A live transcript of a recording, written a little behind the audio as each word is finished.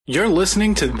You're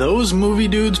listening to Those Movie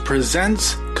Dudes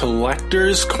presents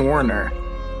Collector's Corner,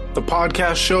 the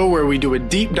podcast show where we do a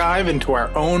deep dive into our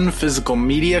own physical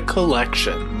media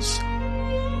collections.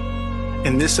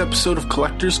 In this episode of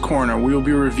Collector's Corner, we will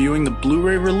be reviewing the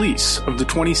Blu-ray release of the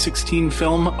 2016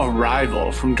 film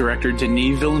Arrival from director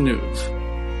Denis Villeneuve.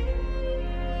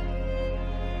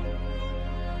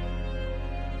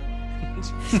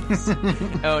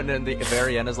 Oh, and then the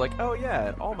very end is like, oh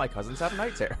yeah, all my cousins have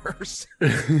night terrors.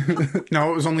 No,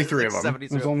 it was only three of them.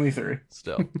 It was only three.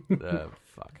 Still,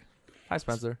 fuck. Hi,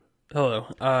 Spencer. Hello.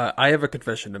 I have a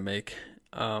confession to make.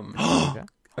 Okay.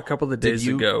 A couple of days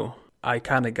ago, I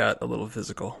kind of got a little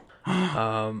physical.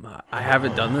 I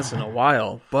haven't done this in a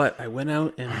while, but I went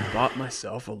out and bought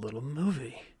myself a little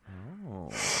movie.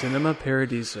 Cinema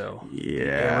Paradiso.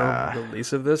 Yeah. The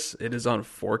release of this, it is on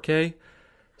 4K.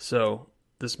 So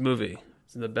this movie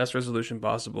is in the best resolution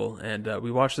possible, and we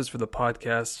watched this for the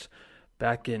podcast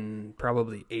back in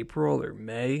probably April or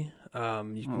May.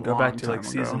 You can go back to like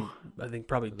season, I think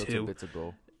probably 2,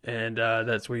 and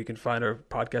that's where you can find our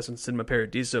podcast on Cinema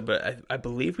Paradiso. But I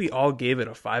believe we all gave it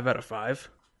a 5 out of 5.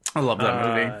 I love that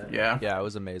movie. Yeah, it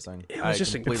was amazing. It was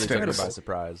just completely took me incredible. by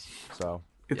surprise. So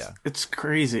It's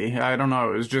crazy. I don't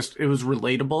know. It was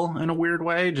relatable in a weird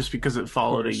way, just because it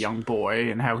followed a young boy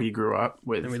and how he grew up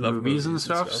with And we love movies and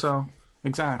stuff. So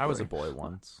exactly. I was a boy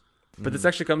once. But this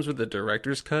actually comes with the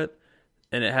director's cut,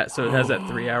 and it has that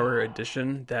 3-hour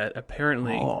edition that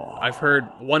apparently I've heard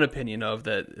one opinion of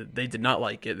that they did not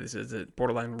like it. This is it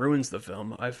borderline ruins the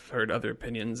film. I've heard other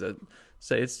opinions that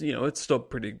say it's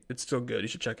still good. You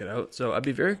should check it out. So I'd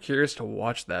be very curious to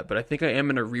watch that. But I think I am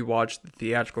gonna rewatch the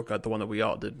theatrical cut, the one that we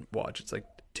all did watch. It's like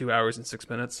 2 hours and 6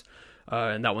 minutes,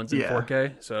 and that one's in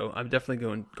 4K. So I'm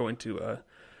definitely going to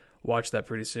watch that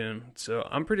pretty soon. So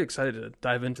I'm pretty excited to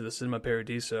dive into the Cinema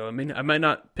Paradiso. I mean, I might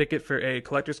not pick it for a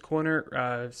collector's corner.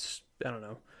 I don't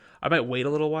know. I might wait a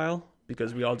little while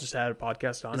because we all just had a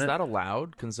podcast on it. Is that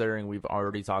allowed, considering we've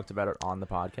already talked about it on the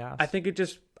podcast? I think it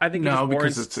just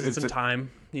warrants some time,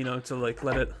 to like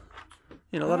let it,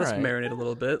 let us marinate a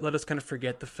little bit. Let us kind of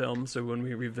forget the film, so when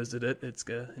we revisit it, it's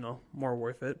more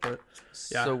worth it. But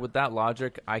yeah. So with that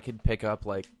logic, I could pick up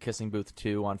like Kissing Booth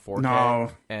 2 on 4K,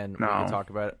 we can talk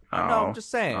about it. No, I'm just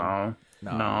saying.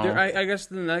 No. I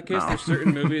guess in that case, there's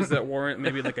certain movies that warrant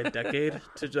maybe like a decade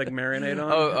to like marinate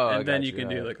on, and then you can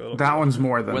do like a little. That one's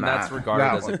more than when that. That's regarded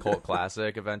as a cult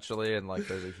classic eventually, and like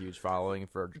there's a huge following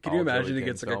for. Can you imagine it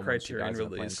gets like a Criterion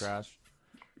release?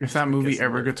 If that movie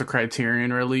ever gets a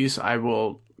Criterion release, I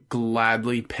will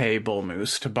gladly pay Bull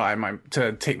Moose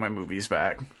to take my movies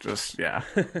back. Just no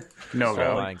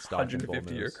go.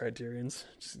 150-year Criterions,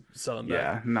 just sell them back.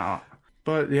 Yeah, no.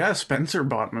 But yeah, Spencer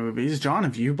bought movies. John,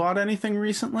 have you bought anything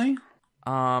recently?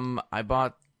 I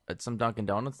bought some Dunkin'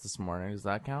 Donuts this morning. Does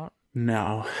that count?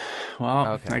 No.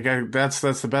 Well, okay. That's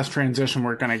the best transition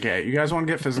we're gonna get. You guys want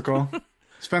to get physical?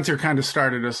 Spencer kind of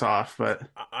started us off, but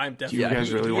I'm definitely. Do you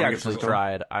guys really want to get physical?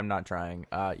 Tried. I'm not trying.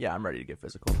 I'm ready to get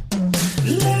physical.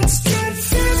 Let's get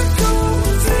physical,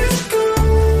 physical.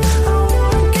 I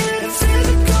wanna get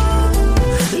physical.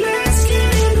 Let's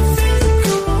get into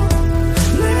physical.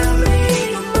 Let me hear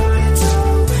your body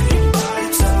talk, your body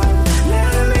talk.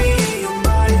 Let me hear your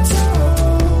body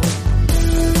talk.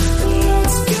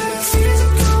 Let's get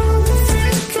physical,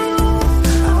 physical.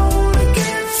 I wanna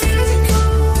get physical.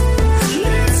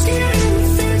 Let's get into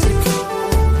physical.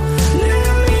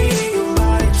 Let me hear your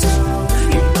body talk,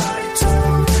 your body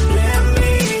talk. Let me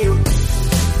hear your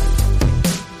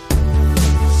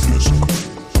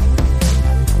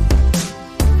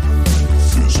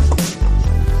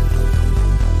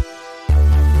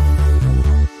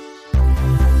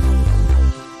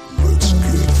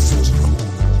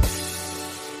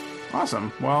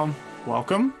awesome. Well,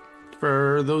 welcome.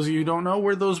 For those of you who don't know,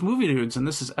 we're Those Movie Dudes, and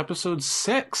this is episode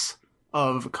 6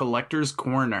 of Collector's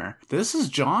Corner. This is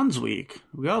John's week.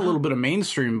 We got a little bit of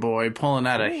mainstream boy pulling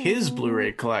out of his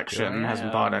Blu-ray collection.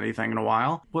 Hasn't bought anything in a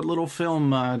while. What little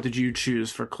film did you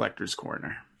choose for Collector's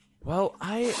Corner? Well,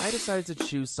 I decided to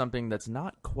choose something that's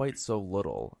not quite so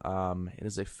little. It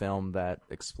is a film that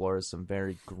explores some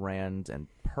very grand and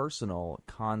personal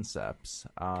concepts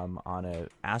on an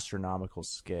astronomical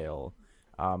scale.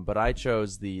 But I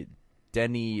chose the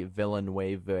Denis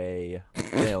Villeneuve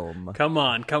film. Come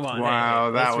on. Wow,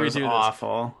 hey, that was redo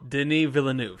awful. This. Denis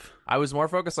Villeneuve. I was more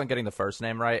focused on getting the first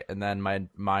name right, and then my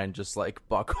mind just like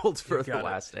buckled for the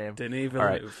last name. Denis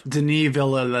Villeneuve. Right. Denis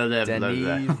Villeneuve.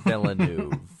 Denis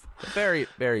Villeneuve. Very,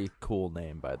 very cool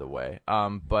name, by the way.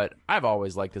 But I've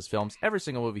always liked his films. Every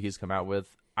single movie he's come out with,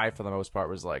 I, for the most part,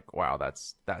 was like, wow,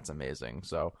 that's amazing.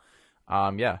 So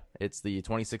Yeah, it's the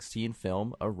 2016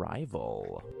 film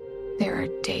Arrival. There are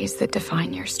days that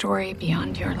define your story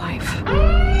beyond your life.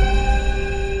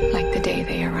 Like the day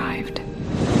they arrived.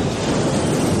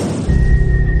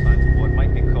 Signs of what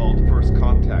might be called first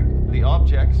contact. The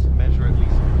objects measure at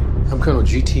least. I'm Colonel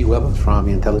G.T. Weber from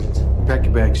Army Intelligence. Pack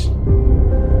your bags.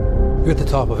 You're at the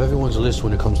top of everyone's list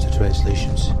when it comes to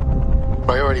translations.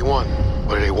 Priority 1.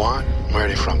 What do they want? Where are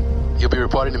they from? You'll be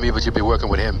reporting to me, but you'll be working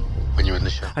with him when you're in the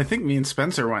show. I think me and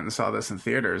Spencer went and saw this in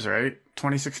theaters, right?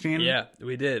 2016? Yeah,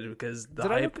 we did, because the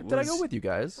Did I hype did I go with you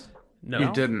guys? No.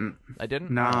 You didn't. I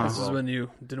didn't. No. This is when you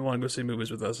didn't want to go see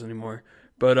movies with us anymore.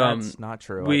 But That's not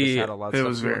true. I we- just had a lot it of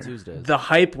was stuff to do on very- Tuesdays. the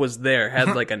hype was there.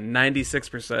 Had like a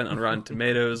 96% on Rotten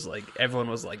Tomatoes. Like everyone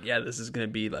was like, "Yeah, this is gonna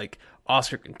be like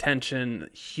Oscar contention,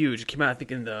 huge." It came out, I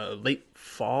think, in the late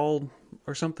fall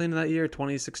or something that year,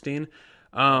 2016.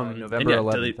 November and yeah,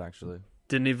 11th, actually.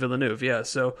 Denis Villeneuve, yeah.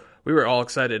 So we were all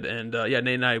excited, and yeah,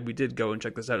 Nate and I, we did go and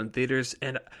check this out in theaters.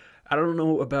 And I don't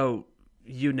know about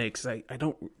you, Nate, because I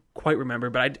don't quite remember,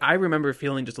 but I remember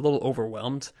feeling just a little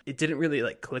overwhelmed. It didn't really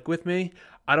like click with me.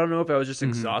 I don't know if I was just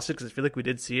exhausted, because I feel like we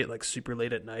did see it like super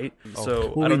late at night.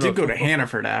 So Well, I we don't did know go to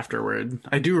Hannaford afterward.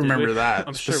 I do remember we? that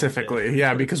I'm sure we did. specifically.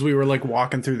 Yeah, because we were like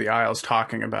walking through the aisles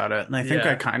talking about it. And I think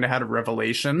Yeah. I kind of had a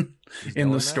revelation in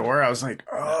the store. I was like,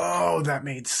 oh, that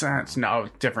made sense. No,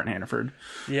 different Hannaford.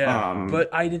 Yeah,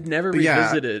 but I did never yeah.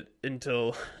 revisit it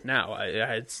until now. I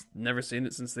had never seen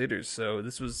it since theaters. So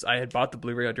this was, I had bought the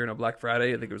Blu-ray during a Black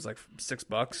Friday. I think it was like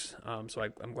 $6. So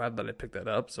I'm glad that I picked that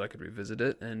up so I could revisit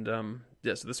it. And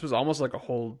yeah, so this was almost like a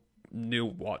whole new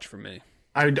watch for me.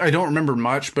 I don't remember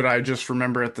much, but I just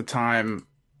remember at the time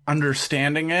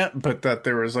understanding it, but that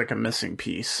there was like a missing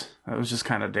piece that was just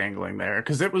kind of dangling there,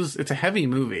 because it's a heavy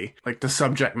movie, like the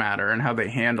subject matter and how they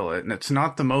handle it, and it's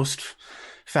not the most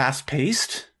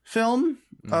fast-paced film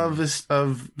of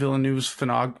Villeneuve's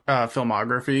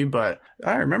filmography, but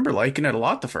I remember liking it a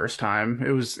lot the first time.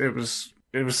 It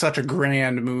was such a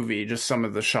grand movie. Just some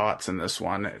of the shots in this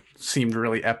one, it seemed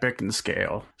really epic in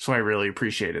scale. So I really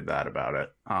appreciated that about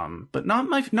it. But not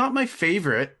my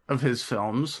favorite of his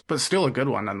films, but still a good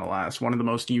one nonetheless. One of the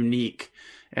most unique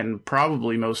and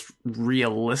probably most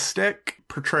realistic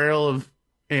portrayal of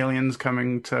aliens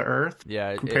coming to Earth.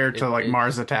 Yeah, compared to like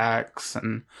Mars Attacks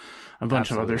and a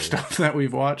bunch of other Absolutely. stuff that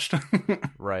we've watched.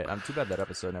 Right. I'm too bad that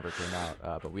episode never came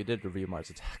out, but we did review Mars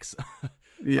Attacks.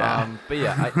 Yeah. But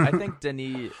yeah, I think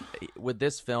Denis, with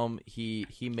this film, he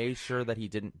made sure that he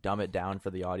didn't dumb it down for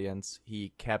the audience.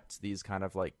 He kept these kind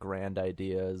of like grand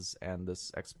ideas and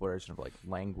this exploration of like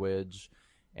language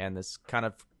and this kind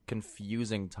of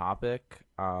confusing topic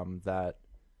that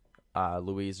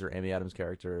Louise, or Amy Adams'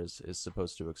 character, is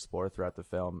supposed to explore throughout the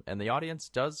film. And the audience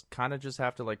does kind of just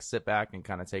have to like sit back and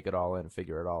kind of take it all in and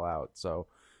figure it all out. So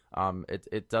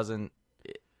it doesn't...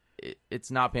 It's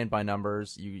not paint by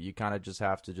numbers. You kind of just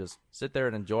have to just sit there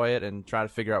and enjoy it and try to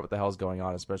figure out what the hell's going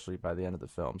on, especially by the end of the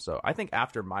film. So I think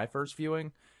after my first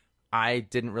viewing, I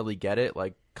didn't really get it.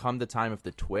 Like, come the time of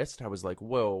the twist, I was like,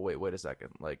 whoa, wait a second.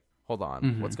 Like, hold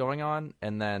on, what's going on?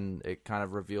 And then it kind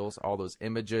of reveals all those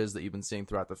images that you've been seeing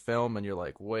throughout the film, and you're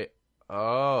like, wait,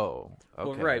 oh, okay.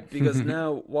 Well, right, because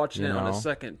now watching You it on a know?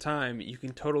 second time, you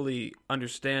can totally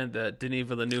understand that Denis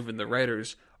Villeneuve and the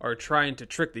writers are trying to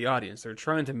trick the audience. They're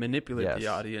trying to manipulate the Yes.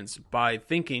 audience by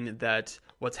thinking that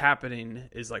what's happening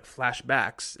is like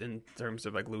flashbacks in terms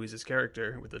of like Louise's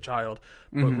character with the child.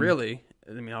 But really,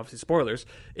 I mean, obviously spoilers,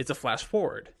 it's a flash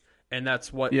forward. And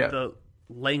that's what Yeah. the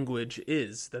language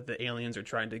is that the aliens are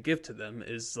trying to give to them,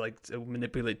 is like to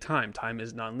manipulate time. Time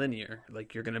is nonlinear.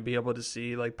 Like, you're going to be able to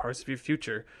see like parts of your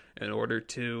future in order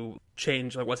to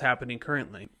change like what's happening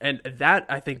currently. And that,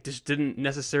 I think, just didn't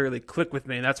necessarily click with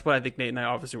me. And that's what I think Nate and I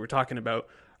obviously were talking about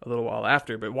a little while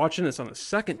after. But watching this on the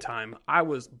second time, I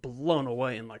was blown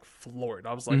away and like floored.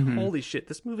 I was like, holy shit,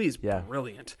 this movie is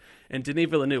brilliant. And Denis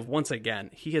Villeneuve, once again,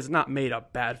 he has not made a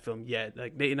bad film yet.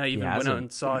 Like, Nate and I even went out hasn't.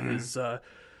 and saw his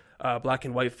black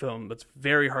and white film that's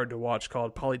very hard to watch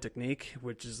called Polytechnique,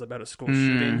 which is about a school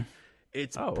shooting.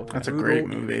 It's That's a great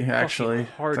brutal movie, and actually.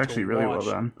 fucking hard It's actually to really well watch,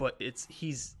 done. But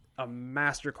he's a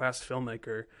masterclass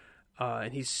filmmaker,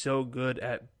 and he's so good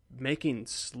at making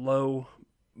slow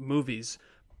movies,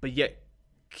 but yet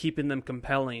keeping them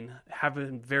compelling,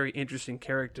 having very interesting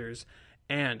characters,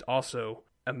 and also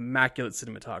immaculate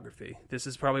cinematography. This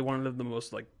is probably one of the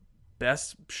most like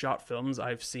best shot films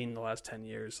I've seen in the last 10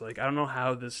 years. Like, I don't know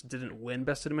how this didn't win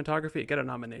best cinematography. It got a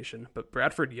nomination, but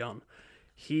Bradford Young,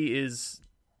 he is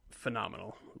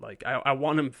phenomenal. Like, I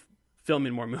want him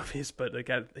filming more movies, but like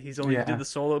he's only did the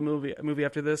solo movie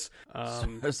after this. I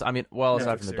mean, well,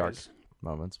 aside from the Netflix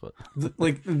moments, but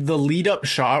Like the lead up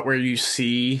shot where you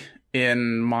see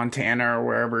in Montana or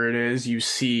wherever it is, you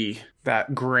see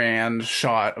that grand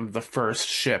shot of the first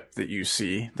ship that you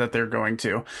see that they're going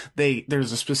to.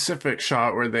 There's a specific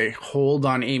shot where they hold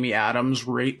on Amy Adams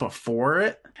right before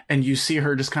it, and you see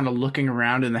her just kind of looking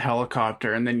around in the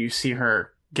helicopter, and then you see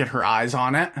her get her eyes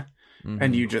on it,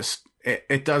 and you just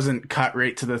it doesn't cut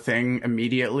right to the thing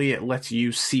immediately. It lets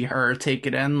you see her take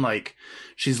it in, like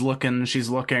she's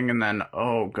looking, and then,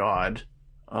 oh God.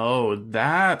 Oh,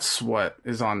 that's what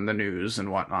is on the news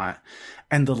and whatnot.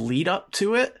 And the lead up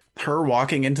to it, her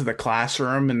walking into the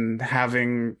classroom and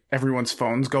having everyone's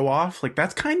phones go off, like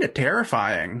that's kind of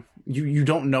terrifying. You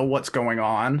don't know what's going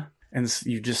on. And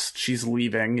she's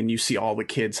leaving and you see all the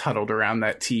kids huddled around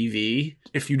that TV.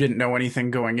 If you didn't know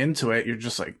anything going into it, you're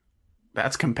just like,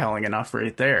 that's compelling enough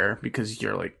right there, because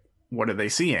you're like, what are they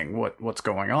seeing? What's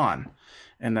going on?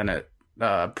 And then it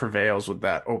prevails with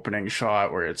that opening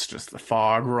shot where it's just the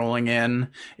fog rolling in.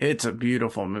 It's a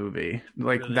beautiful movie.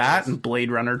 Like really that and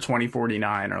Blade Runner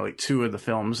 2049 are like two of the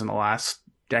films in the last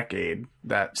decade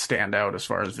that stand out as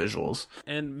far as visuals.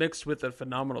 And mixed with a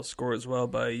phenomenal score as well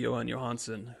by Johan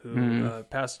Johansson, who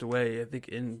passed away, I think,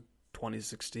 in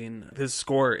 2016. His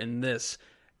score in this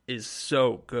is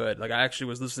so good. Like, I actually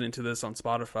was listening to this on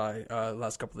Spotify the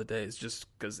last couple of days just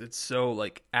because it's so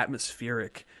like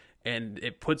atmospheric. And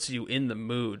it puts you in the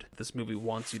mood this movie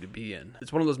wants you to be in.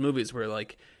 It's one of those movies where,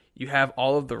 like, you have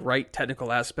all of the right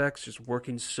technical aspects just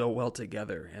working so well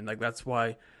together. And, like, that's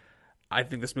why I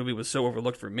think this movie was so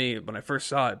overlooked for me when I first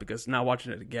saw it, because now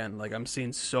watching it again, like, I'm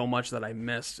seeing so much that I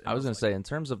missed. I was going to say, in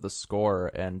terms of the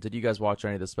score, and did you guys watch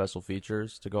any of the special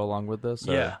features to go along with this?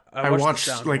 Yeah. I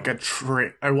watched like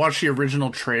I watched the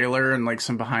original trailer and like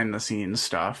some behind the scenes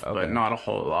stuff, but not a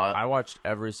whole lot. I watched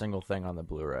every single thing on the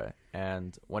Blu-ray.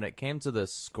 And when it came to the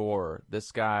score,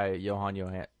 this guy, Johan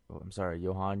Johansson.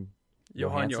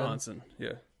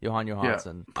 Yeah. Johan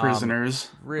Johansson. Yeah. Prisoners.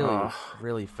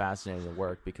 Really fascinating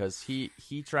work, because he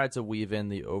tried to weave in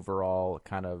the overall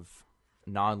kind of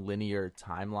non-linear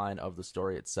timeline of the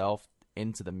story itself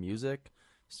into the music.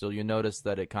 So you notice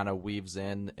that it kind of weaves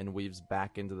in and weaves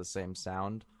back into the same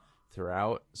sound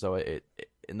throughout. So it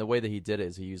in the way that he did it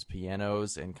is he used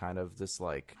pianos and kind of this,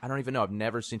 like, I don't even know, I've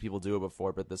never seen people do it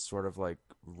before, but this sort of like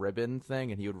ribbon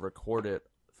thing, and he would record it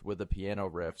with the piano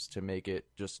riffs to make it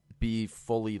just be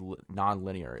fully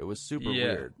non-linear. It was super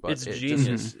weird, but it's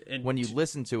genius. When you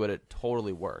listen to it, it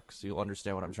totally works. You'll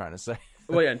understand what I'm trying to say.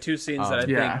 Well, yeah, and two scenes that I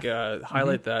think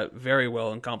highlight that very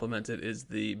well and complement it is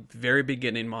the very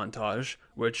beginning montage,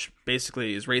 which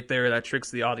basically is right there. That tricks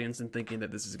the audience in thinking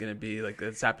that this is going to be like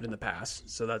it's happened in the past.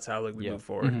 So that's how we move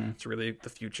forward. It's really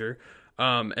the future.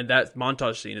 And that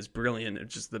montage scene is brilliant.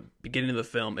 It's just the beginning of the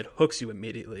film. It hooks you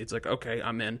immediately. It's like, okay,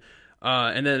 I'm in.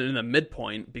 And then in the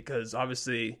midpoint, because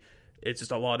obviously it's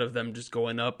just a lot of them just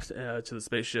going up to the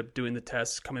spaceship, doing the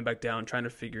tests, coming back down, trying to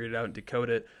figure it out and decode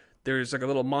it. There's like a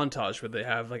little montage where they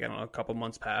have, like, I don't know, a couple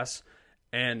months pass,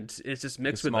 and it's just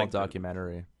mixed with small like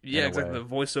documentary. Yeah, exactly. The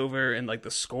voiceover and like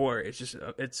the score. It's just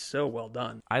it's so well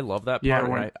done. I love that part.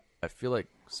 Yeah, I feel like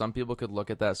some people could look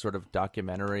at that sort of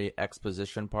documentary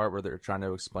exposition part where they're trying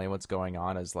to explain what's going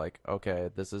on as like,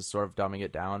 okay, this is sort of dumbing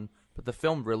it down. But the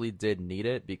film really did need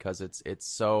it, because it's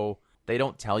so, they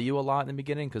don't tell you a lot in the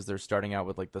beginning because they're starting out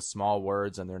with like the small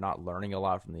words and they're not learning a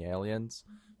lot from the aliens.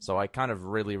 So I kind of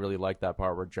really, really like that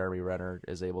part where Jeremy Renner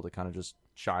is able to kind of just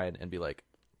shine and be like,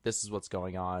 this is what's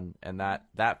going on. And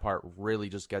that part really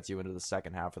just gets you into the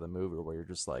second half of the movie where you're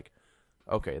just like,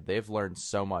 okay, they've learned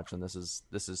so much, and this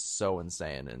is so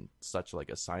insane and such like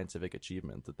a scientific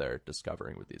achievement that they're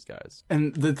discovering with these guys.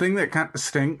 And the thing that kind of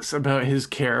stinks about his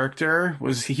character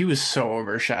was he was so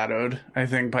overshadowed, I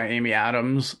think, by Amy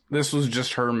Adams. This was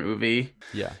just her movie.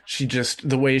 Yeah. She just,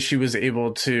 the way she was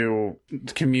able to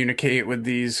communicate with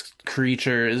these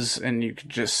creatures, and you could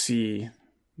just see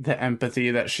the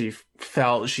empathy that she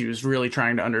felt. She was really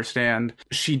trying to understand.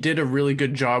 She did a really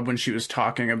good job when she was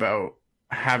talking about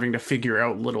having to figure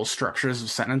out little structures of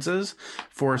sentences.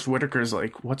 Forrest Whitaker's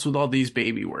like, what's with all these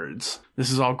baby words?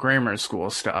 This is all grammar school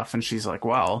stuff. And she's like,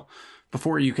 well,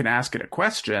 before you can ask it a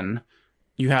question,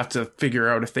 you have to figure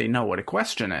out if they know what a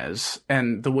question is.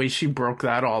 And the way she broke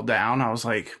that all down, I was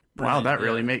like, wow, that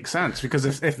really makes sense. Because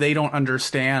if they don't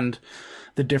understand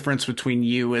the difference between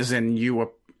you as in you a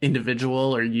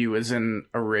individual or you as in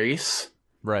a race,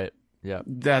 right? Yeah,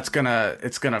 it's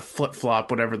gonna flip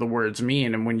flop whatever the words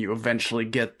mean, and when you eventually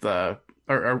get the,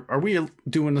 are we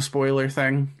doing the spoiler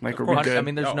thing? Like, are we good? I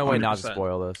mean, there's no way not to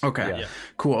spoil this. Okay,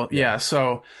 cool. Yeah,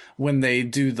 so when they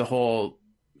do the whole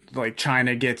like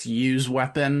China gets used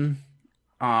weapon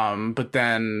But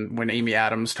then when Amy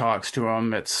Adams talks to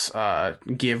him, it's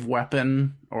give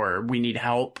weapon or we need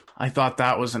help. I thought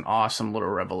that was an awesome little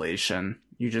revelation.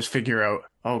 You just figure out,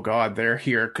 oh God, they're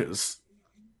here because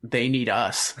they need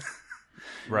us.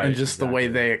 Right. And just the way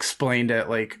they explained it,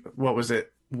 like, what was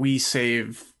it? We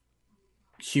save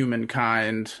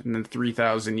humankind, and then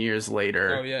 3,000 years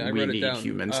later, we wrote it need down.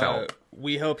 humans' help.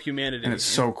 We help humanity. And it's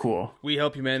so cool. We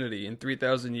help humanity. In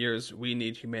 3,000 years, we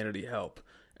need humanity help.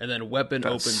 And then weapon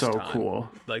That's opens so time. cool.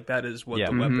 Like, that is what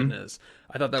Yeah. the weapon is.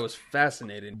 I thought that was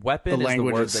fascinating. Weapon The is the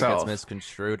language word itself. that gets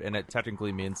misconstrued, and it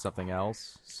technically means something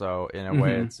else. So in a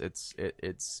way, it's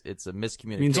a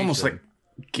miscommunication. It means almost like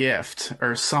gift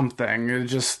or something. It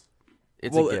just,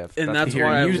 it's a gift. And that's here,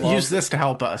 why I use, love, use this to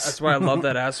help us. That's why I love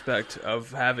that aspect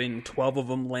of having 12 of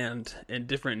them land in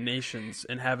different nations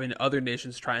and having other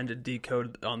nations trying to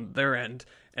decode on their end.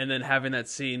 And then having that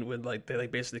scene when like they like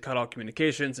basically cut all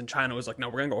communications and China was like, no,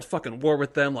 we're gonna go fucking war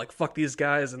with them, like fuck these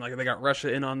guys, and like they got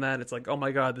Russia in on that. It's like, oh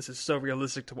my god, this is so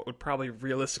realistic to what would probably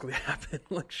realistically happen.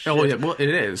 Like shit. Oh, yeah, well, it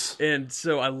is. And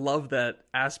so I love that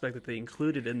aspect that they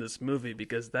included in this movie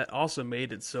because that also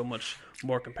made it so much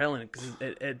more compelling because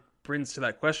it brings to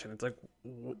that question. It's like,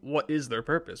 what is their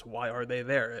purpose? Why are they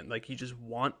there? And like, you just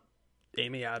want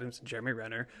Amy Adams and Jeremy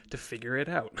Renner to figure it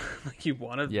out. Like, you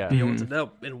want to be able to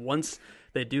know. And once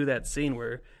they do that scene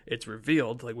where it's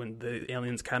revealed, like when the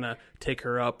aliens kind of take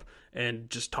her up and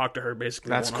just talk to her basically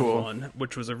That's one-on-one,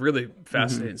 which was a really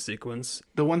fascinating sequence.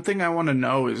 The one thing I want to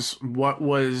know is what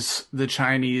was the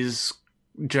Chinese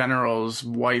general's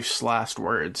wife's last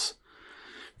words?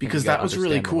 Because that was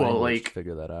really cool. Like,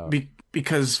 figure that out.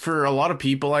 Because for a lot of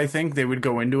people, I think they would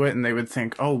go into it and they would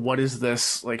think, oh, what is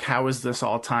this? Like, how is this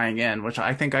all tying in? Which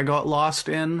I think I got lost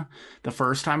in the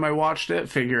first time I watched it,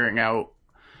 figuring out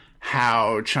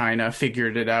how China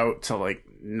figured it out to, like,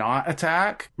 not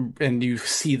attack. And you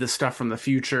see the stuff from the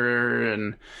future,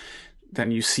 and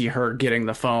then you see her getting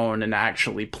the phone and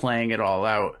actually playing it all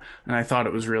out. And I thought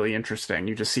it was really interesting.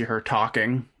 You just see her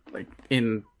talking, like,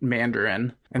 in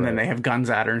Mandarin, and then they have guns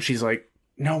at her, and she's like,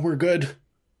 no, we're good.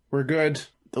 We're good.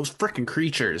 Those freaking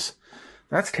creatures.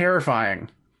 That's terrifying.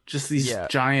 Just these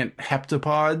giant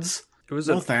heptapods. It was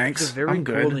thanks. It's a very I'm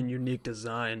cool good. and unique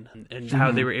design, and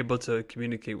how they were able to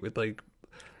communicate with like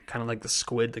kind of like the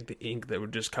squid, like the ink that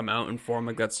would just come out and form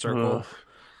like that circle. Ugh.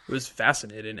 It was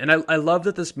fascinating, and I love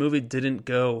that this movie didn't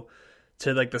go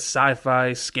to like the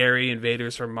sci-fi, scary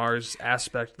invaders from Mars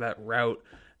aspect, that route.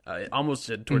 It almost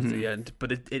did towards the end,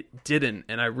 but it didn't,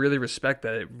 and I really respect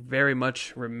that. It very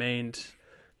much remained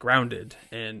grounded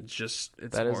and just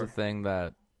That is a thing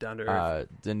that down to earth.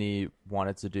 Denis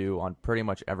wanted to do on pretty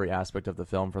much every aspect of the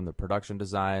film, from the production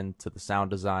design to the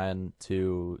sound design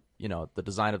to, you know, the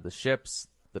design of the ships,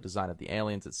 the design of the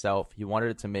aliens itself. He wanted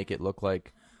it to make it look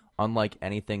like unlike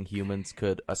anything humans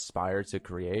could aspire to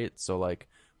create. So like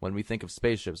when we think of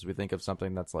spaceships, we think of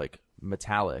something that's like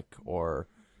metallic or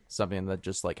something that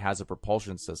just like has a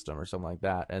propulsion system or something like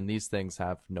that. And these things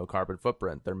have no carbon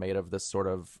footprint. They're made of this sort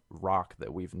of rock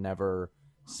that we've never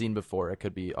seen before. It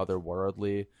could be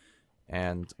otherworldly.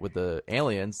 And with the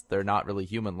aliens, they're not really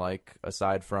human-like,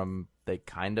 aside from they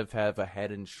kind of have a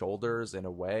head and shoulders in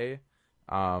a way.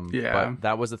 But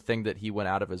that was the thing that he went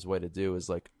out of his way to do, is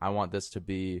like, I want this to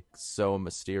be so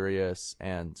mysterious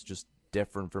and just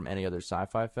different from any other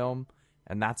sci-fi film.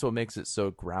 And that's what makes it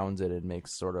so grounded. It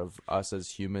makes sort of us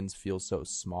as humans feel so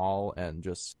small and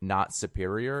just not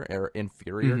superior or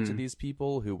inferior to these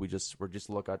people who we're just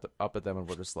look up at them and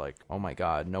we're just like, oh my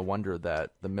God, no wonder that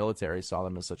the military saw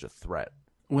them as such a threat.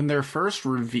 When they're first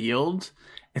revealed,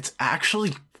 it's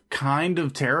actually kind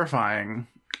of terrifying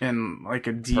in like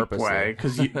a deep Purposely. way,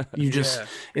 because you just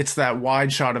it's that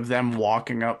wide shot of them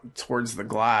walking up towards the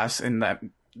glass and that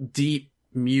deep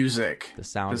music, The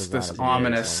sound this design is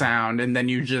ominous amazing. sound, and then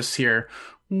you just hear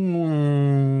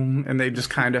and they just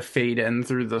kind of fade in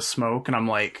through the smoke, and I'm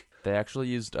like, They actually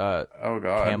used oh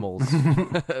God, camels,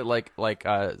 like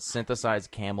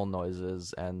synthesized camel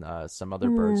noises and some other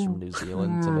birds from New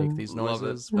Zealand to make these Love it.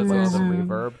 noises with like some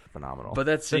reverb. Phenomenal. But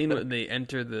that scene when they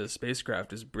enter the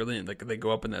spacecraft is brilliant. Like they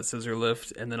go up in that scissor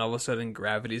lift, and then all of a sudden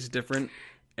gravity's different,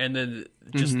 and then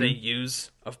just they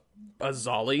use a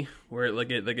Zolly where it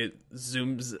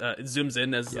zooms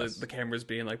in as the camera's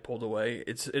being like pulled away.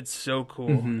 It's so cool,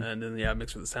 and then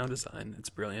mixed with the sound design, it's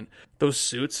brilliant. Those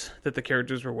suits that the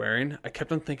characters were wearing, I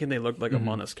kept on thinking they looked like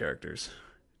Among Us characters.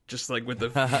 Just like with the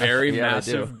very Yeah, they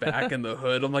massive back and the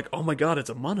hood. I'm like, oh my God, it's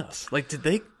Among Us. Like, did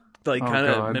they like Oh, kind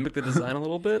of God. mimic the design a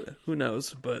little bit. Who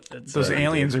knows? But it's Those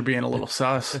aliens are being a little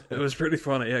sus. It was pretty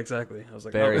funny. Yeah, exactly. I was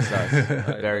like, Very oh. sus.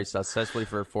 Very sus, especially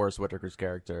for Forrest Whitaker's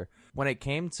character. When it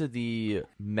came to the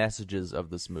messages of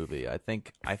this movie, I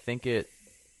think it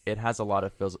has a lot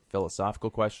of philosophical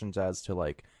questions as to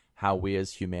like how we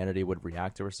as humanity would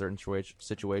react to a certain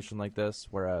situation like this,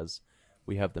 whereas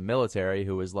we have the military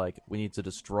who is like, we need to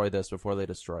destroy this before they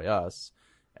destroy us.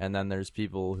 And then there's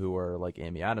people who are like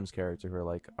Amy Adams' character who are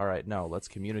like, all right, no, let's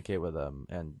communicate with them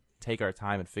and take our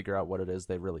time and figure out what it is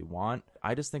they really want.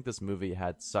 I just think this movie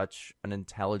had such an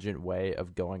intelligent way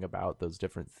of going about those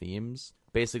different themes.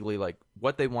 Basically, like,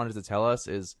 what they wanted to tell us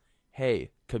is, hey,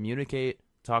 communicate,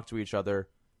 talk to each other,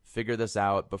 figure this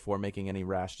out before making any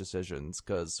rash decisions,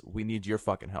 because we need your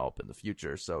fucking help in the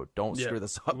future, so don't screw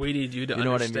this up. We need you to You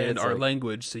know what I mean? understand It's our like-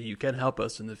 language so you can help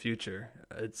us in the future.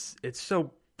 It's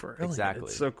so brilliant. Exactly.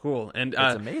 It's so cool. And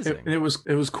It's amazing. It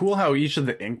was cool how each of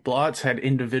the ink blots had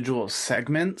individual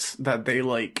segments that they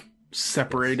like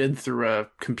separated through a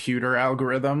computer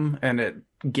algorithm, and it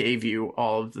gave you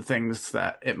all of the things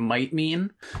that it might mean.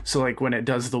 So like when it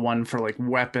does the one for like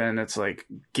weapon, it's like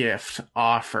gift,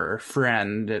 offer,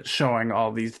 friend. It's showing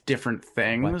all these different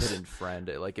things. Weapon and friend.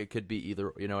 It could be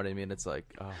either, you know what I mean? It's like,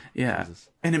 oh, Yeah. Jesus.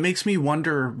 And it makes me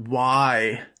wonder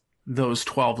why those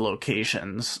 12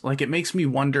 locations. Like, it makes me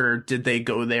wonder, did they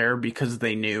go there because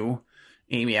they knew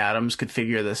Amy Adams could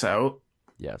figure this out?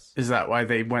 Yes. Is that why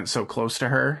they went so close to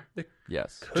her?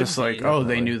 Yes. Just be, like, oh,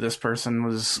 they definitely. knew this person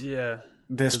was, yeah.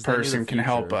 this 'Cause they knew the person can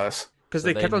help future. us. Because So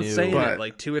they they kept on knew- saying But- it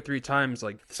like 2 or 3 times.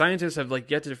 Like scientists have like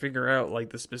yet to figure out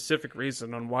like the specific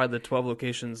reason on why the 12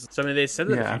 locations. So I mean, they said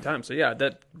it a Yeah. few times. So yeah,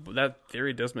 that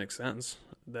theory does make sense.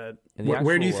 That And the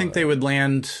Where do you actual, think they would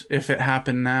land if it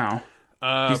happened now?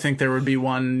 Do you think there would be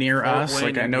one near Fort us?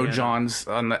 Wayne, Like, I know Indiana. John's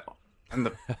on the...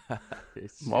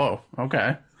 Whoa,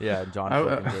 okay. Yeah, John I-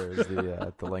 Flickinger is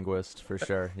the linguist for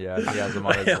sure. Yeah, he has him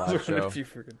on his I was live wondering show. if you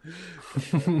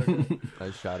freaking-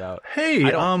 Nice shout out.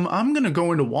 Hey, I'm gonna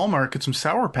go into Walmart, get some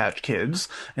Sour Patch Kids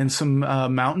and some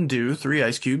Mountain Dew, 3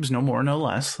 ice cubes, no more, no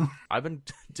less. I've been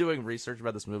doing research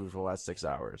about this movie for the last 6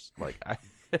 hours. Like,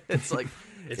 it's like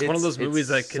It's one of those movies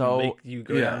that can so- make you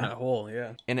go down Yeah. that hole.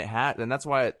 Yeah. and it had, and that's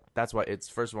why it's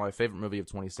first of all my favorite movie of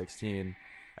 2016.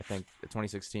 I think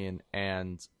 2016,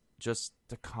 and just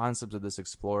the concept of this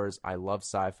explores. I love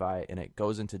sci-fi, and it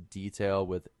goes into detail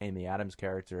with Amy Adams'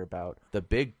 character about the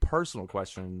big personal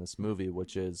question in this movie,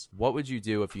 which is, what would you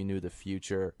do if you knew the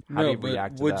future? How do you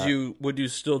react to would that? would you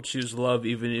still choose love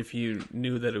even if you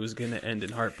knew that it was going to end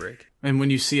in heartbreak? And when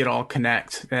you see it all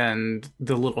connect and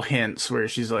the little hints where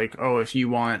she's like, oh, if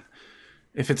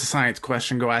it's a science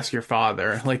question, go ask your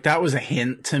father. Like, that was a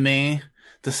hint to me.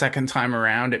 The second time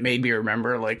around, it made me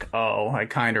remember, like, oh, I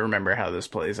kind of remember how this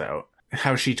plays out.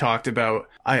 How she talked about,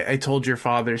 I told your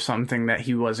father something that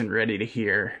he wasn't ready to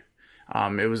hear.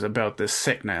 It was about this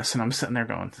sickness. And I'm sitting there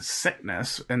going,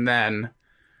 sickness? And then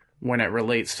when it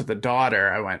relates to the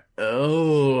daughter, I went,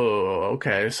 oh,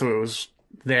 okay. So it was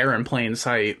there in plain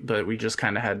sight, but we just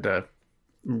kind of had to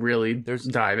really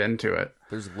dive into it.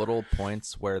 There's little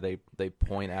points where they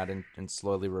point at and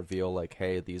slowly reveal, like,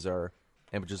 hey, these are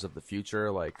images of the future.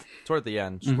 Like, toward the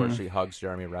end, where she hugs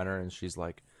Jeremy Renner and she's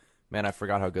like, man, I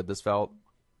forgot how good this felt,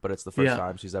 but it's the first Yeah.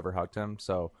 time she's ever hugged him.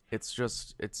 So it's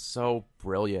so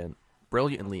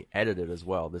brilliantly edited as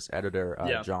well. This editor,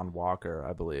 Yeah. John Walker,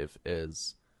 I believe,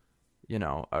 is,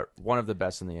 one of the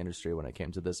best in the industry when it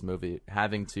came to this movie,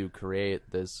 having to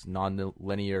create this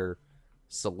non-linear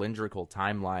cylindrical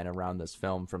timeline around this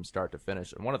film from start to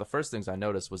finish. And one of the first things I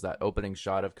noticed was that opening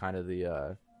shot of kind of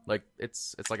the like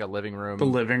it's like a living room, The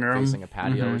living room. facing a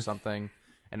patio or something.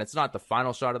 And it's not the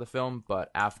final shot of the film, but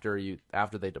after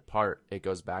they depart, it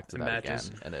goes back to that matches.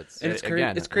 again, and it's And it's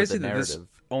crazy with the that this narrative.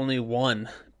 only won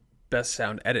best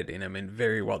sound editing. I mean,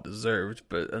 very well deserved.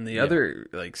 But on the other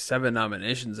like 7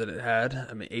 nominations that it had,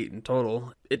 I mean 8 in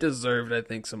total, it deserved, I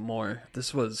think, some more.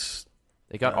 This was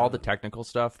They got all the technical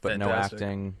stuff, but fantastic. no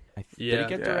acting. Did Yeah. it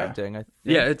get Yeah. directing? I think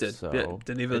yeah, it did. So Yeah,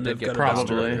 Denis it Villeneuve did get got a probably. Best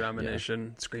Director Yeah.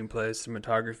 nomination, screenplay,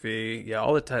 cinematography,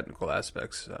 all the technical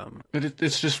aspects. But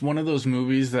it's just one of those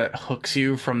movies that hooks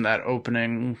you from that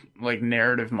opening, like,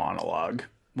 narrative monologue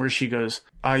where she goes,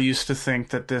 I used to think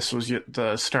that this was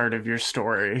the start of your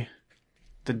story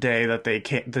the day that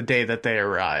they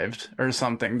arrived or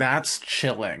something. That's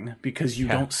chilling because you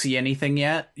don't see anything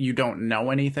yet. You don't know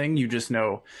anything. You just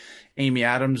know Amy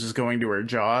Adams is going to her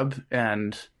job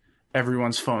and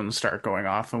everyone's phones start going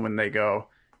off. And when they go,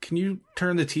 can you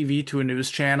turn the TV to a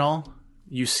news channel?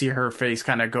 You see her face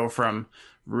kind of go from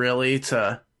really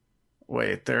to,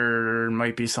 wait, there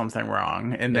might be something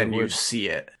wrong. And then you would. see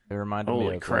it. It reminded Holy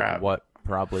me of crap. like,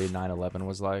 probably 9/11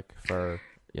 was like for,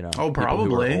 you know, Oh, people who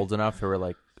probably. were old enough who were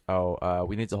like, oh,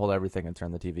 we need to hold everything and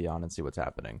turn the TV on and see what's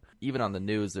happening. Even on the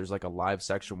news, there's like a live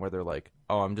section where they're like,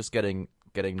 oh, I'm just getting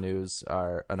news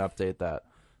or an update that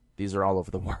these are all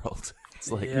over the world.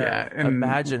 It's like, Yeah, and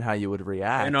imagine how you would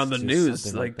react. And on the to news,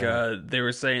 something like that. they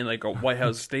were saying, like a White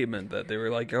House statement that they were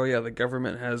like, "Oh yeah, the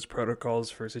government has protocols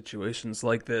for situations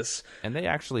like this." And they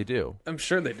actually do. I'm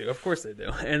sure they do. Of course they do.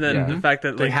 And then Yeah. the fact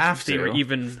that They like have they were to.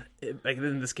 even like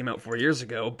then this came out 4 years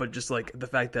ago, but just like the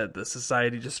fact that the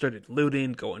society just started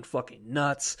looting, going fucking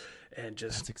nuts, and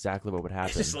just That's exactly what would happen.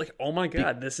 it's just like, oh my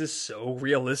god, this is so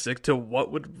realistic to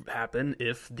what would happen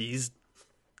if these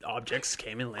objects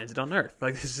came and landed on Earth.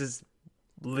 Like this is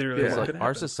literally It's what like could our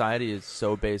happen. society is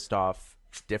so based off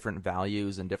different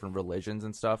values and different religions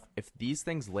and stuff. If these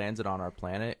things landed on our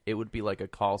planet, it would be like a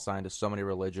call sign to so many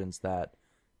religions that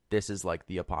this is like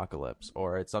the apocalypse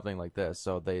or it's something like this.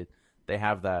 So they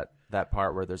have that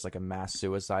part where there's like a mass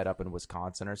suicide up in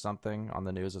Wisconsin or something on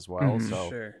the news as well. So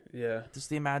Sure, yeah. just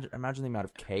imagine the amount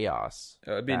of chaos.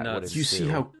 It'd be that would nuts. you see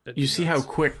ensue. how It'd be how nuts.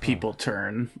 quick people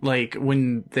turn. Like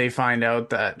when they find out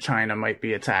that China might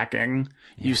be attacking,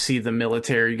 you see the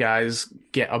military guys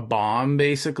get a bomb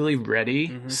basically ready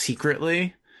Mm-hmm.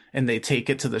 secretly, and they take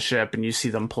it to the ship, and you see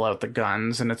them pull out the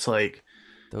guns, and it's like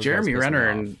Those Jeremy guys piss me Renner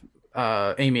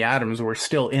off. and Amy Adams were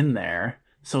still in there.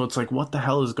 So it's like, what the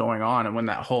hell is going on? And when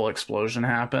that whole explosion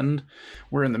happened,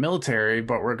 we're in the military,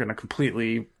 but we're going to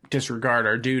completely disregard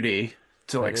our duty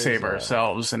to like is, save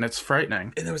ourselves, and it's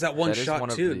frightening. And there was that one That is shot one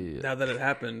of too. the- Now that it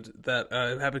happened, that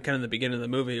it happened kind of in the beginning of the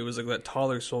movie. It was like that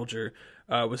taller soldier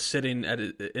was sitting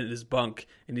in his bunk,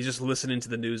 and he's just listening to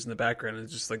the news in the background. And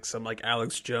it's just like some like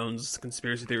Alex Jones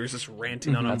conspiracy theorist just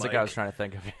ranting on him. That's Like, like I was trying to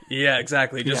think of. yeah,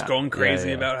 exactly. Just Yeah. going crazy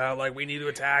yeah. about how like we need to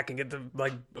attack and get the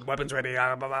like weapons ready.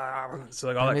 Blah, blah, blah. So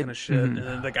like all that kind of shit. And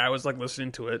then the guy was like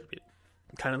listening to it,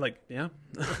 kind of like yeah.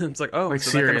 It's like oh, Like,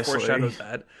 so that kind of seriously. foreshadows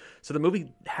that. So the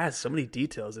movie has so many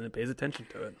details and it pays attention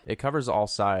to it. It covers all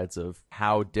sides of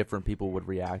how different people would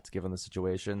react given the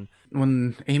situation.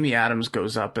 When Amy Adams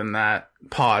goes up in that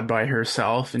pod by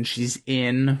herself and she's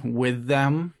in with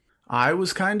them, I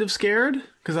was kind of scared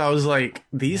because I was like,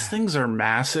 these things are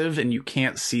massive and you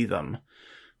can't see them.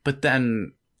 But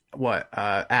then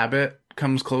Abbott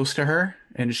comes close to her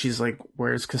and she's like,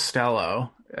 where's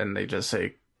Costello? And they just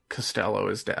say Costello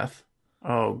is death.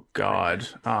 Oh God.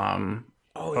 Oh,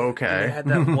 Okay. And they had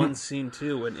that one scene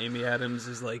too when Amy Adams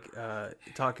is like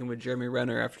talking with Jeremy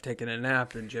Renner after taking a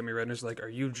nap, and Jeremy Renner's like, "Are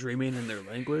you dreaming in their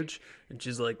language?" And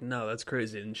she's like, "No, that's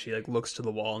crazy." And she like looks to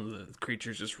the wall, and the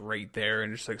creature's just right there,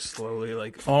 and just like slowly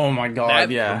like. Oh my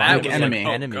God. Yeah. that Like was Enemy. Like,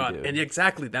 oh Enemy, God. dude. And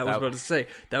exactly, that was That- what I was about to say.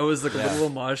 That was like a little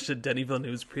homage to Denis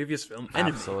Villeneuve's previous film,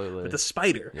 Enemy, Absolutely. with the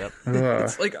spider. Yep.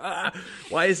 It's like,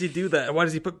 why does he do that? Why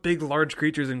does he put big, large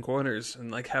creatures in corners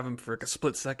and like have them for like a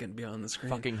split second be on the screen?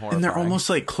 Fucking horrifying. And they're almost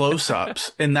like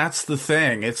close-ups. And that's the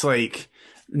thing. It's like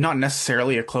not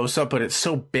necessarily a close-up, but it's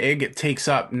so big it takes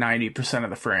up 90% of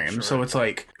the frame. So it's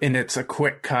like, and it's a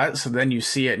quick cut. So then you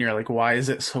see it and you're like, why is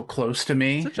it so close to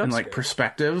me? It's a jump And like scare.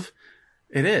 perspective.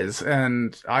 It is.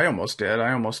 And I almost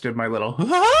did my little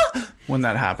when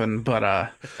that happened. But I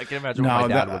can imagine No, what my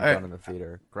dad that- would have done in the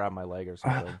theater. Grab my leg or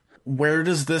something. where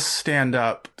does this stand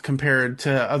up compared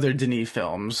to other Denis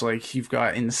films? Like you've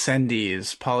got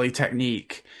Incendies,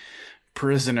 Polytechnique,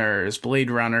 Prisoners,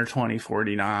 Blade Runner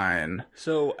 2049.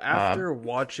 So after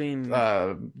watching,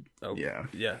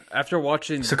 Yeah. after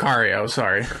watching Sicario,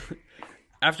 sorry.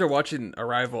 after watching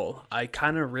Arrival, I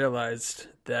kind of realized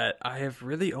that I have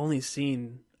really only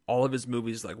seen all of his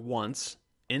movies like once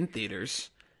in theaters,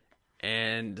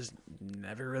 and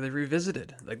never really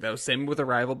revisited. Like that was same with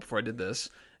Arrival before I did this,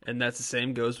 and that's the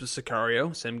same goes with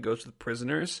Sicario. Same goes with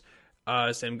Prisoners.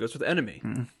 Same goes with Enemy.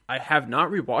 I have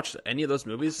not rewatched any of those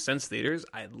movies since theaters.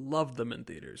 I loved them in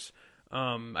theaters.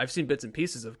 I've seen bits and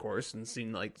pieces, of course, and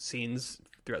seen like scenes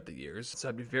throughout the years. So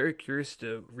I'd be very curious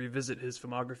to revisit his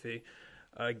filmography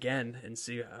again and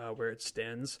see where it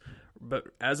stands. But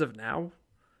as of now,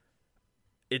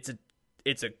 it's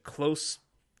a close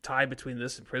tie between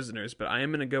this and Prisoners. But I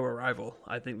am going to go Arrival.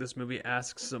 I think this movie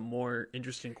asks some more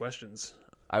interesting questions.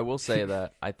 I will say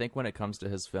that I think when it comes to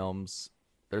his films,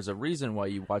 there's a reason why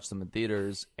you watch them in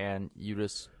theaters and you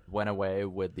just went away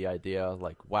with the idea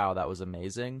like, wow, that was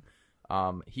amazing.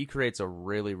 He creates a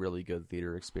really, really good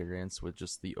theater experience with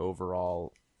just the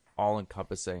overall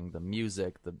all-encompassing, the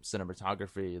music, the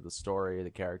cinematography, the story, the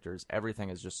characters. Everything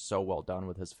is just so well done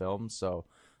with his films, so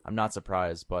I'm not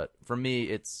surprised. But for me,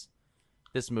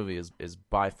 this movie is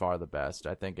by far the best.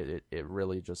 I think it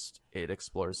really it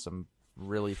explores some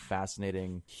really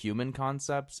fascinating human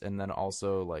concepts and then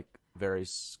also like very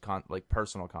like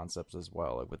personal concepts as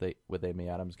well, like with Amy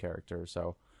Adams' character.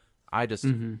 So I just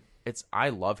I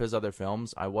love his other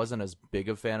films. I wasn't as big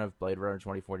a fan of Blade Runner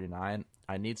 2049.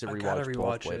 I need to rewatch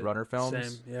both Blade Runner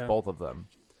films, both of them.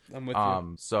 I'm with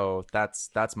you. So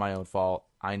that's my own fault.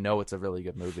 I know it's a really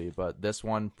good movie, but this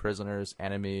one, Prisoners,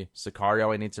 Enemy,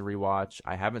 Sicario, I need to rewatch.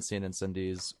 I haven't seen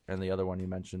Incendies, and the other one you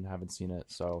mentioned, haven't seen it.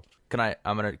 So can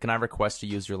I request to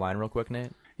use your line real quick,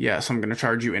 Nate? Yes, I'm gonna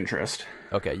charge you interest.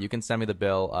 Okay, you can send me the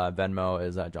bill. Venmo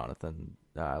is Jonathan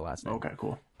last name. Okay,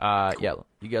 cool. Yeah,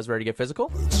 you guys ready to get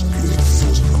physical?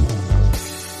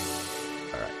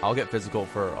 All right, I'll get physical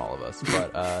for all of us,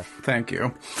 but Thank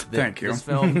you. Thank you. This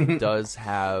film does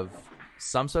have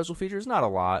some special features, not a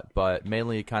lot, but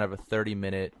mainly kind of a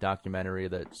 30-minute documentary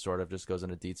that sort of just goes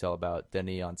into detail about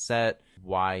Denis on set,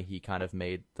 why he kind of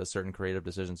made the certain creative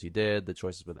decisions he did, the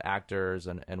choices with actors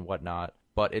and whatnot.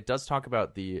 But it does talk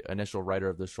about the initial writer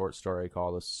of the short story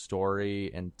called A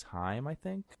Story in Time, I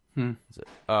think.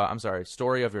 I'm sorry,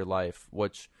 Story of Your Life,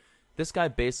 which this guy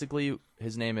basically,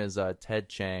 his name is Ted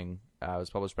Chiang. It was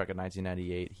published back in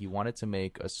 1998. He wanted to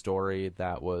make a story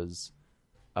that was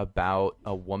about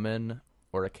a woman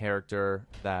or a character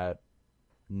that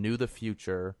knew the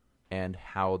future and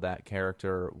how that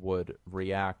character would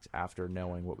react after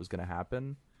knowing what was going to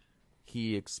happen.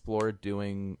 He explored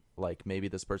doing, like, maybe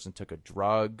this person took a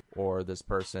drug or this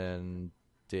person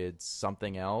did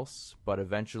something else, but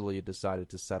eventually decided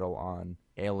to settle on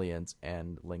aliens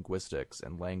and linguistics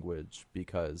and language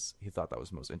because he thought that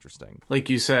was most interesting. Like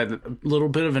you said, a little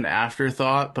bit of an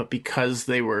afterthought, but because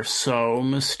they were so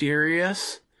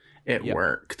mysterious, it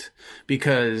worked.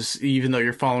 Because even though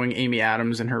you're following Amy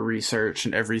Adams and her research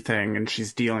and everything, and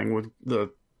she's dealing with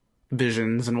the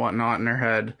visions and whatnot in her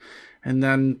head, and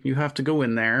then you have to go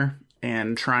in there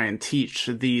and try and teach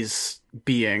these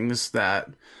beings that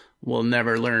will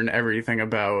never learn everything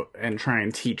about, and try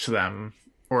and teach them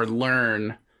or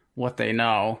learn what they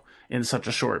know in such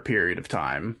a short period of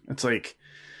time. It's like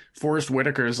Forrest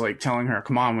Whitaker's like telling her,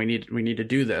 come on, we need to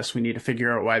do this. We need to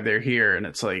figure out why they're here. And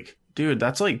it's like, dude,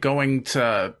 that's like going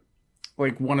to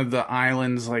like one of the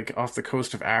islands like off the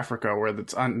coast of Africa where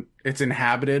it's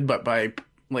inhabited, but by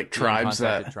like tribes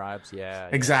yeah,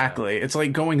 exactly. Yeah. It's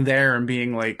like going there and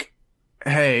being like,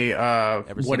 hey,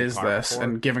 what is this? Before?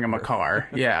 And giving them a car.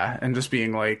 Yeah. And just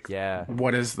being like,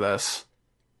 what is this?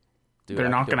 Dude, they're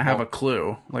not going to have a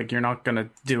clue. Like, you're not going to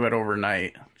do it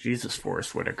overnight. Jesus,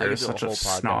 Forrest Whitaker is such a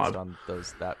snob. On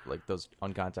those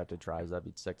uncontacted tribes. That'd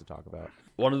be sick to talk about.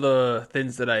 One of the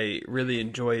things that I really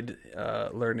enjoyed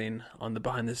learning on the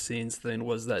behind-the-scenes thing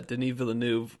was that Denis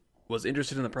Villeneuve was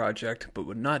interested in the project, but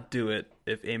would not do it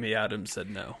if Amy Adams said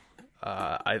no.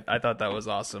 I thought that was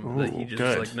awesome. That he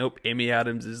just was like, nope, Amy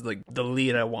Adams is like the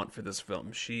lead I want for this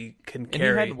film. She can carry.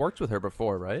 And he hadn't worked with her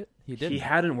before, right? He didn't. He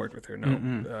hadn't worked with her,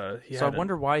 no. So I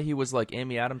wonder why he was like,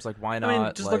 Amy Adams, like, why not? I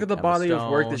mean, just look at the body of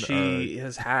work that she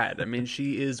has had. I mean,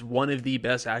 she is one of the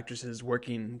best actresses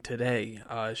working today.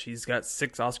 She's got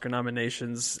 6 Oscar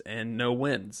nominations and no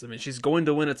wins. I mean, she's going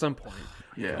to win at some point.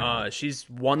 Yeah. She's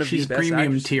one of the best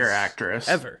premium tier actress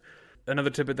ever.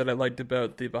 Another tidbit that I liked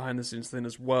about the behind-the-scenes thing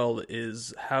as well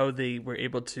is how they were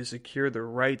able to secure the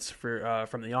rights for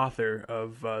from the author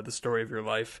of The Story of Your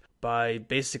Life by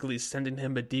basically sending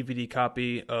him a DVD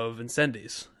copy of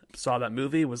Incendies. Saw that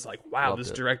movie, was like, wow,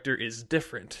 this director is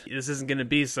different. This isn't going to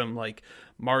be some, like,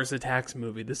 Mars Attacks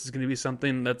movie. This is going to be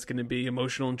something that's going to be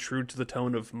emotional and true to the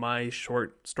tone of my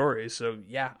short story. So,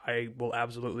 yeah, I will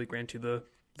absolutely grant you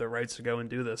the rights to go and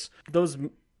do this. Those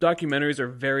documentaries are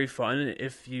very fun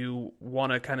if you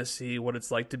want to kind of see what it's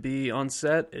like to be on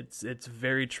set. It's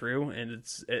very true, and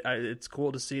it's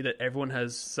cool to see that everyone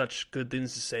has such good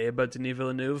things to say about Denis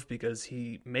Villeneuve because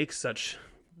he makes such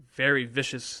very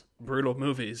vicious, brutal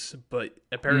movies, but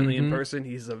apparently in person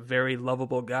he's a very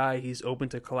lovable guy. He's open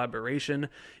to collaboration.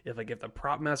 If the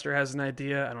prop master has an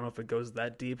idea, I don't know if it goes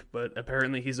that deep, but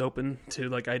apparently he's open to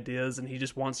like ideas, and he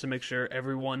just wants to make sure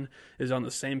everyone is on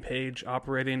the same page,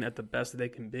 operating at the best that they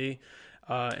can be.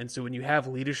 And so when you have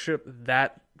leadership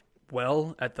that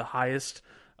well at the highest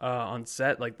on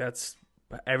set, like that's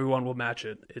everyone will match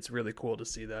it. It's really cool to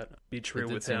see that be true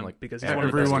with him, because he's one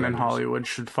of the best everyone in directors. Hollywood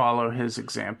should follow his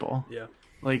example. Yeah.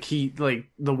 Like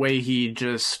the way he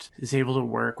just is able to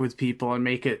work with people and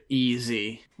make it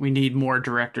easy. We need more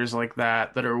directors like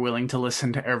that are willing to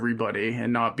listen to everybody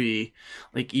and not be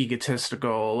like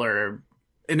egotistical and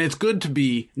it's good to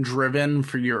be driven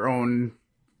for your own,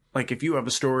 like if you have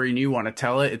a story and you want to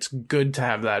tell it, it's good to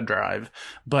have that drive,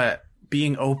 but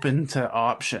being open to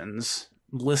options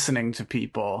listening to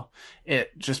people,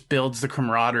 it just builds the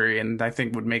camaraderie, and I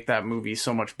think would make that movie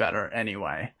so much better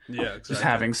anyway. Yeah, exactly. Just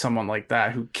having someone like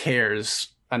that who cares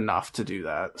enough to do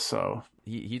that. So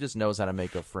He just knows how to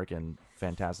make a freaking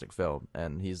fantastic film,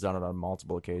 and he's done it on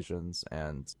multiple occasions,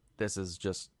 and this is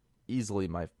just easily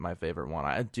my favorite one.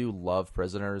 I do love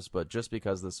Prisoners, but just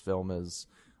because this film is...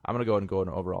 I'm going to go ahead and go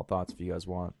into overall thoughts if you guys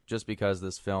want. Just because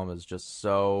this film is just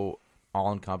so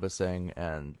all-encompassing,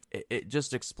 and it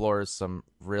just explores some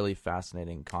really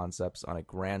fascinating concepts on a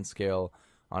grand scale,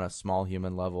 on a small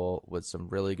human level, with some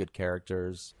really good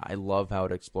characters. I love how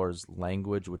it explores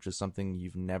language, which is something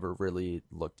you've never really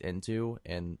looked into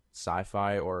in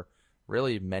sci-fi or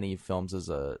really many films as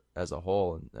a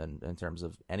whole, and in terms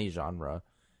of any genre.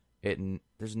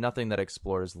 There's nothing that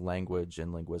explores language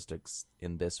and linguistics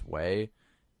in this way,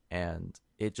 and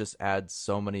it just adds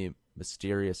so many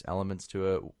mysterious elements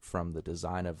to it, from the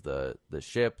design of the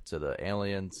ship to the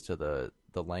aliens to the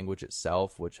language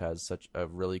itself, which has such a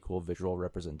really cool visual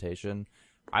representation.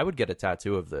 I would get a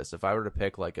tattoo of this if I were to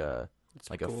pick like a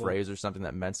phrase or something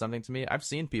that meant something to me. I've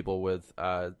seen people with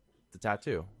the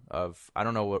tattoo of, I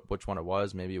don't know which one it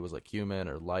was. Maybe it was like human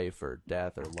or life or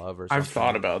death or love or something. I've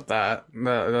thought about that.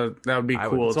 That would be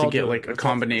cool to get like a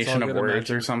combination of words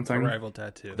or something. Arrival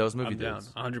tattoo. Those movie I'm down,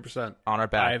 dudes. 100%. On our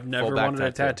back. I've never full back wanted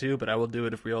a tattoo, but I will do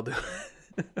it if we all do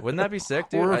it. Wouldn't that be sick,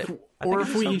 dude? Or I if, think or it'd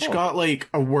if be we so each cool. got like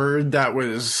a word that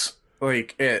was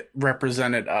like it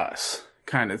represented us,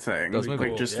 kind of thing. Those would be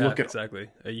Like cool. just Yeah, look at exactly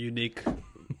a unique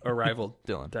Arrival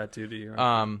Dylan. tattoo to your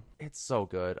It's so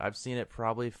good. I've seen it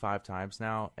probably 5 times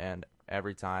now, and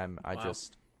every time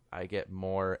I get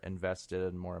more invested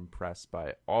and more impressed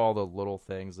by all the little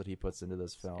things that he puts into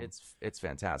this film. It's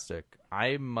fantastic.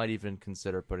 I might even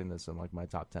consider putting this in like my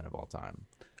top 10 of all time.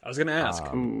 I was gonna ask,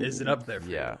 is it up there? For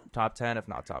Yeah, you? top 10 if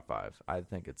not top 5. I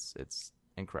think it's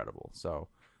incredible. So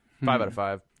 5 out of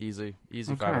 5, easy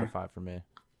 5 out of 5 for me.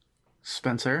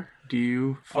 Spencer. Do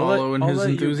you I'll let- follow in I'll his let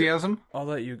you go. enthusiasm? I'll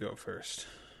let you go first.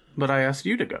 But I asked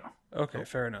you to go. Okay,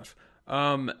 fair enough.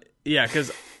 Yeah,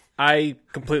 because I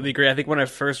completely agree. I think when I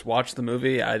first watched the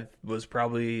movie, I was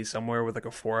probably somewhere with like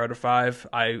a 4 out of 5.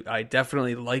 I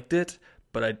definitely liked it,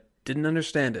 but I didn't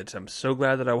understand it. I'm so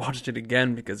glad that I watched it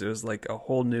again, because it was like a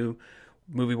whole new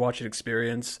movie watching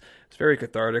experience. It's very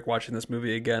cathartic watching this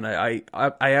movie again. I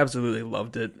absolutely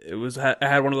loved it. I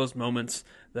had one of those moments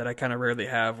that I kind of rarely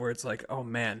have, where it's like, oh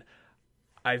man,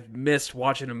 I've missed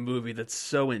watching a movie that's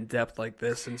so in-depth like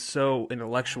this, and so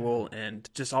intellectual, and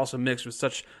just also mixed with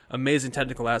such amazing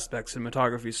technical aspects,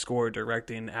 cinematography, score,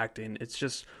 directing, acting. It's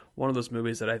just one of those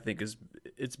movies that I think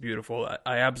it's beautiful.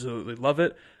 I absolutely love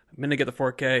it. I'm going to get the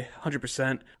 4K,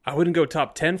 100%. I wouldn't go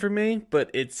top 10 for me,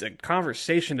 but it's a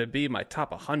conversation to be my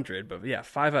top 100. But yeah,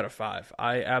 5 out of 5.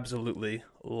 I absolutely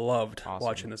loved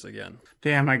watching this again.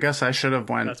 Damn, I guess I should have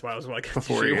went That's why I was like,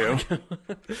 before you.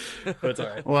 But it's all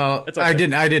right. Well, It's okay.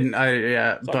 I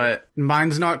didn't, but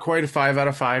mine's not quite a 5 out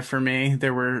of 5 for me.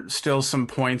 There were still some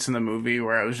points in the movie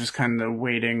where I was just kind of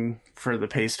waiting for the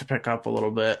pace to pick up a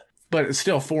little bit. But it's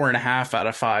still 4.5 out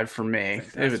of 5 for me.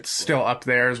 It's still up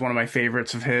there as one of my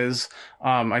favorites of his.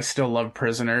 I still love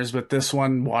Prisoners, but this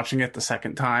one, watching it the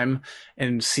second time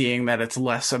and seeing that it's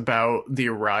less about the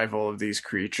arrival of these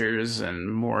creatures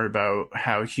and more about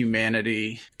how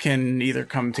humanity can either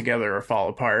come together or fall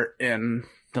apart in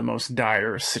the most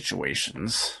dire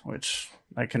situations, which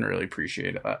I can really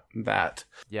appreciate that.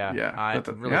 Yeah, I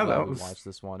But really glad we watched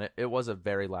this one. It was a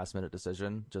very last minute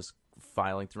decision, just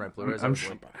filing through my Blu-rays. I'm I was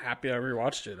like, Happy I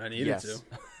rewatched it. I needed yes.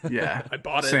 to. Yeah, I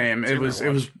bought it. Same. It was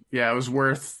Rewatch.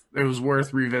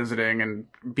 worth revisiting and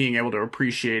being able to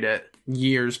appreciate it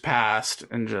years past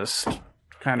and just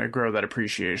kind of grow that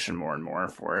appreciation more and more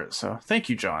for it. So thank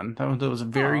you, John. That was a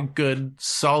very good,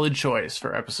 solid choice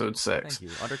for episode 6.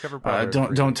 Thank you. Undercover Brother.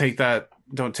 Don't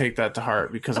take that to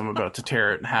heart, because I'm about to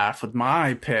tear it in half with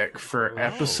my pick for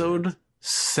episode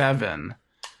 7.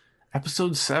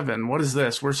 Episode 7. What is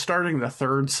this? We're starting the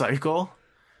third cycle.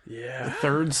 Yeah. The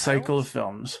third cycle of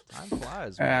films. Time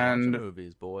flies. And-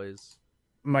 Movies, boys.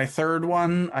 My third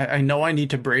one, I know I need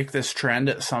to break this trend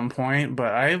at some point,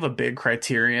 but I have a big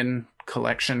Criterion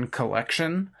collection.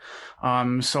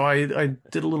 So I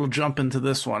did a little jump into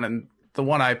this one, and the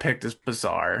one I picked is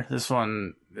bizarre. This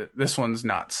one's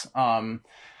nuts.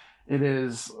 It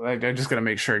is, I just gotta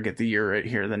make sure I get the year right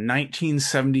here. The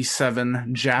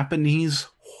 1977 Japanese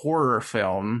horror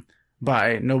film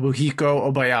by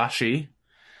Nobuhiko Obayashi.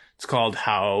 It's called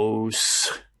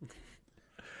House.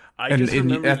 At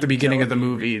the beginning of the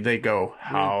movie, they go,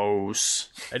 House.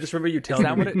 I just remember you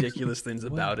telling me ridiculous things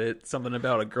about it. Something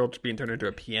about a girl being turned into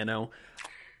a piano.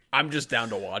 I'm just down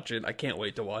to watch it. I can't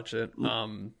wait to watch it.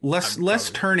 Less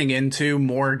turning into,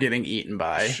 more getting eaten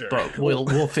by. Sure. But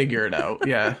we'll figure it out.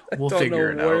 Yeah, we'll don't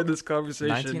figure know it where out. this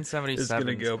conversation is 1977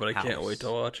 going to go, but I can't house. wait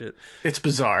to watch it. It's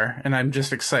bizarre, and I'm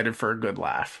just excited for a good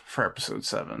laugh for episode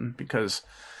 7 because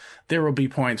there will be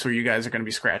points where you guys are going to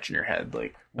be scratching your head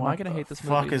like, Am I going to hate this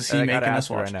movie? fuck is he I making gotta us ask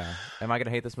you watch? right now. Am I going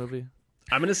to hate this movie?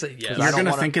 I'm going to say yes. You're I don't going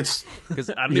to wanna- think it's Because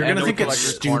I don't you're even going to know think what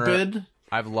it's Collector's stupid.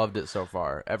 I've loved it so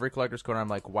far. Every Collector's Corner, I'm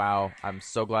like, wow, I'm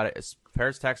so glad it.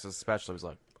 Paris, Texas, especially, was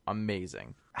like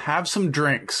amazing. Have some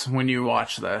drinks when you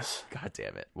watch this. God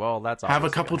damn it. Well, that's Have a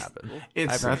obviously couple. gonna happen. I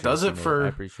It's that appreciate does you, it Nate. I for.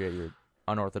 appreciate your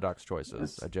unorthodox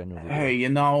choices. I genuinely do. Hey, you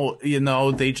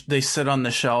know, they sit on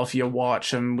the shelf. You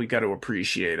watch them. We got to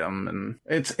appreciate them, and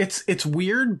it's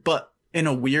weird, but in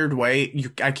a weird way,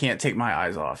 I can't take my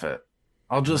eyes off it.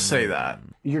 I'll just say that.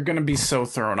 You're going to be so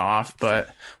thrown off,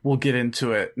 but we'll get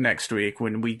into it next week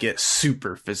when we get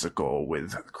super physical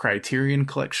with Criterion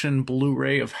Collection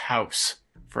Blu-ray of House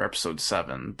for episode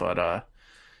 7. But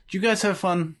did you guys have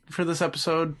fun for this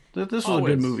episode? This was a good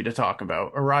Always. movie to talk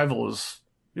about. Arrival was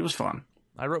fun.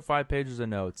 I wrote 5 pages of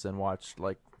notes and watched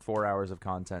like 4 hours of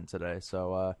content today.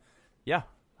 So, yeah,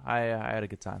 I had a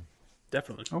good time.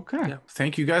 Definitely. Okay. Yeah.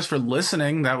 Thank you guys for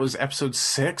listening. That was episode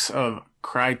 6 of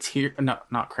Criterion. No,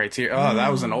 not Criterion. Oh, that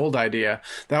was an old idea.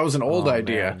 That was an old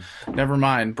idea. Never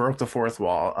mind. Broke the fourth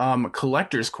wall.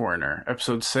 Collector's Corner,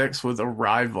 episode 6 with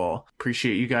Arrival.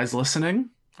 Appreciate you guys listening.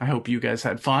 I hope you guys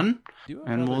had fun. Do you have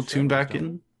And other we'll tune shows, back don't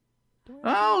in.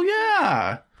 Oh,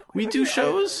 yeah. We do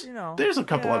shows. you know, There's a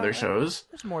couple yeah, other shows.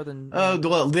 There's more than.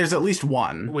 Well, there's at least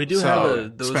one. We do So,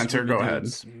 have those Spencer, go Movie ahead.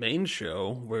 Dudes main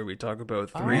show where we talk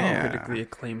about 3 yeah. critically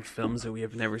acclaimed films that we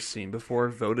have never seen before,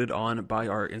 voted on by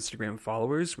our Instagram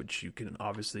followers, which you can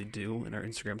obviously do in our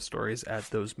Instagram stories at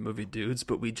those movie dudes.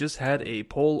 But we just had a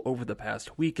poll over the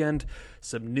past weekend,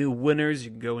 some new winners.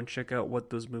 You can go and check out what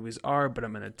those movies are, but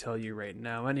I'm going to tell you right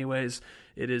now anyways.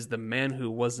 It is The Man Who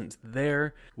Wasn't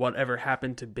There, Whatever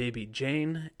Happened to Baby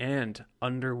Jane, and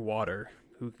Underwater.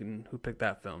 Who picked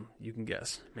that film? You can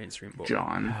guess. Mainstream Boy.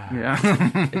 John. Yeah.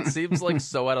 It seems like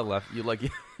so out of left.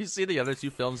 You see the other 2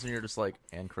 films and you're just like,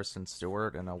 and Kristen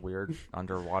Stewart and a weird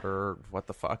underwater. What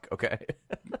the fuck? Okay.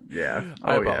 Yeah.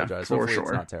 I Oh, apologize. yeah, for Hopefully sure.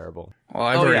 it's not terrible. Well,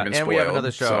 I've already been and we have spoiled,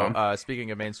 another show. so- Speaking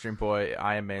of Mainstream Boy,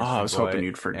 I am Mainstream Boy. I was hoping you'd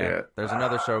and forget. There's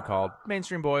another show called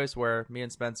Mainstream Boys where me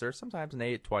and Spencer, sometimes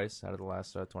Nate, twice out of the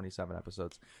last 27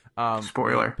 episodes,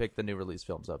 Spoiler. we pick the new release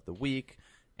films of the week.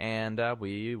 And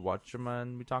we watch them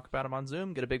and we talk about them on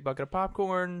Zoom. Get a big bucket of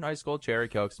popcorn, ice cold cherry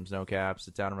coke, some snow caps,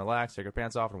 sit down and relax, take your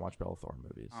pants off, and watch Bella Thorne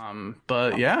movies.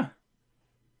 But yeah.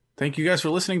 Thank you guys for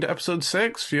listening to episode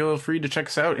 6. Feel free to check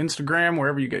us out, Instagram,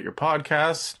 wherever you get your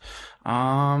podcasts.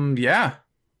 Yeah.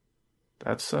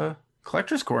 That's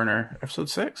Collector's Corner, episode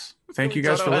 6. Thank you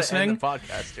guys for listening.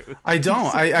 Podcast, dude. I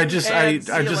don't. I just And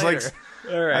see you just later.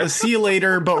 like All right. see you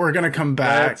later, but we're gonna come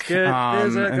back.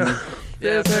 That's good. and-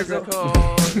 Yeah, physical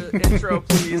intro,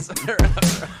 please.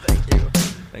 Thank you.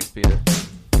 Thanks, Peter.